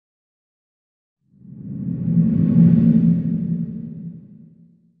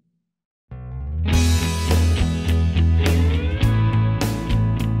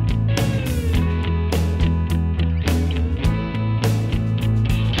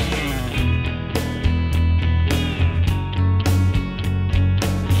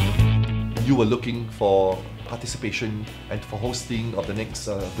were looking for participation and for hosting of the next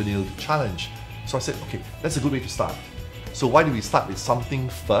Benilde challenge. So I said, okay, that's a good way to start. So why do we start with something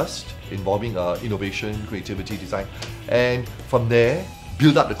first involving innovation, creativity, design, and from there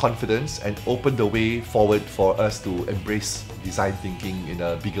build up the confidence and open the way forward for us to embrace design thinking in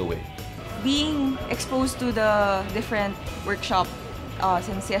a bigger way. Being exposed to the different workshop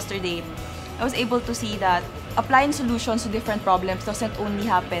since yesterday, I was able to see that applying solutions to different problems doesn't only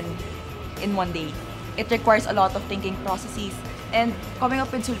happen in one day. It requires a lot of thinking processes, and coming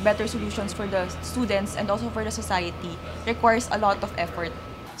up with better solutions for the students and also for the society requires a lot of effort.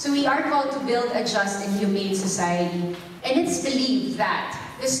 So we are called to build a just and humane society, and it's believed that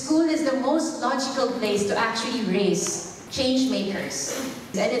the school is the most logical place to actually raise change makers,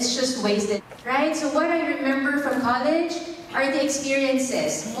 and it's just wasted, right? So what I remember from college are the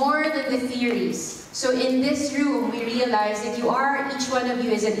experiences more than the theories. So in this room, we realize that each one of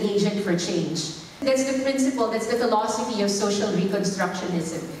you is an agent for change. That's the principle, that's the philosophy of social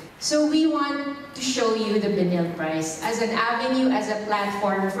reconstructionism. So we want to show you the Benilde Prize as an avenue, as a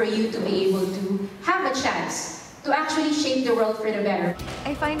platform for you to be able to have a chance to actually shape the world for the better.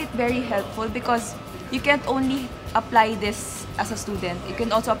 I find it very helpful because you can't only apply this as a student. You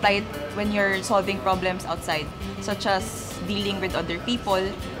can also apply it when you're solving problems outside, such as dealing with other people.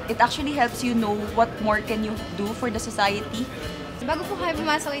 It actually helps you know what more can you do for the society. Bago po kami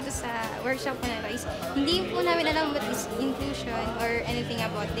pumasok ito sa workshop po na ito, hindi po namin alam what is inclusion or anything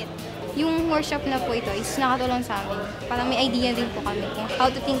about it. Yung workshop na po ito is nakatulong sa amin. Parang may idea din po kami kung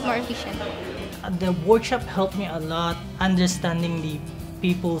how to think more efficient. The workshop helped me a lot understanding the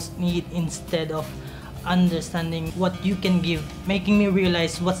people's need instead of understanding what you can give, making me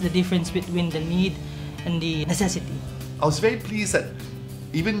realize what's the difference between the need and the necessity. I was very pleased that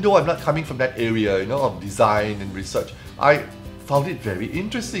even though I'm not coming from that area, of design and research, I found it very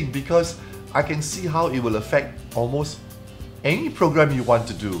interesting because I can see how it will affect almost any program you want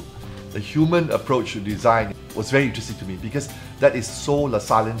to do. The human approach to design was very interesting to me because that is so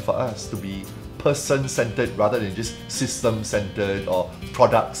Salle for us to be person-centered rather than just system-centered or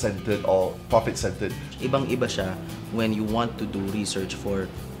product-centered or profit-centered. Ibang-iba siya when you want to do research for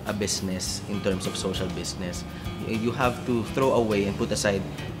a business in terms of social business. You have to throw away and put aside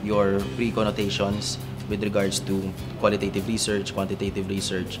your pre-connotations with regards to qualitative research, quantitative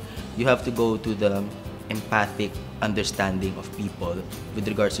research. You have to go to the empathic understanding of people with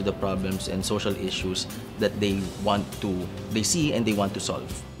regards to the problems and social issues that they see and they want to solve.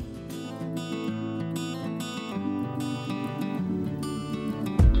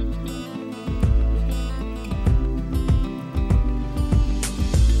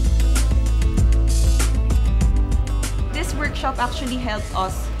 This workshop actually helps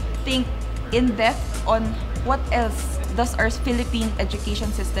us think in depth on what else does our Philippine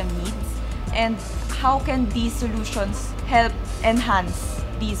education system needs and how can these solutions help enhance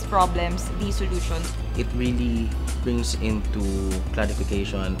these problems, these solutions. It really brings into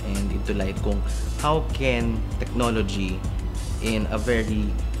clarification and into light kung how can technology in a very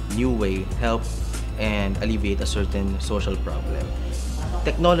new way help and alleviate a certain social problem.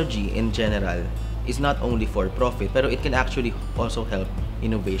 Technology in general is not only for profit, pero it can actually also help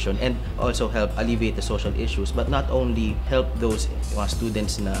innovation and also help alleviate the social issues, but not only help those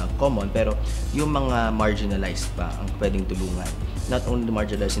students na common, pero yung mga marginalized pa ang pwedeng tulungan. Not only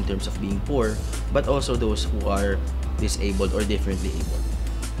marginalized in terms of being poor, but also those who are disabled or differently able.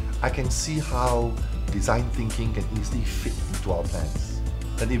 I can see how design thinking can easily fit into our plans.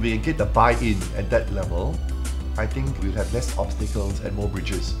 And if we can get the buy-in at that level, I think we'll have less obstacles and more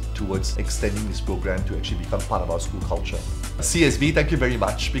bridges towards extending this program to actually become part of our school culture. CSB, thank you very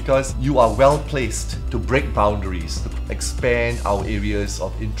much because you are well placed to break boundaries, to expand our areas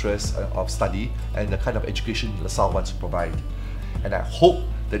of interest, of study, and the kind of education LaSalle wants to provide. And I hope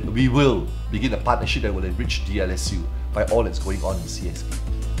that we will begin a partnership that will enrich DLSU by all that's going on in CSB.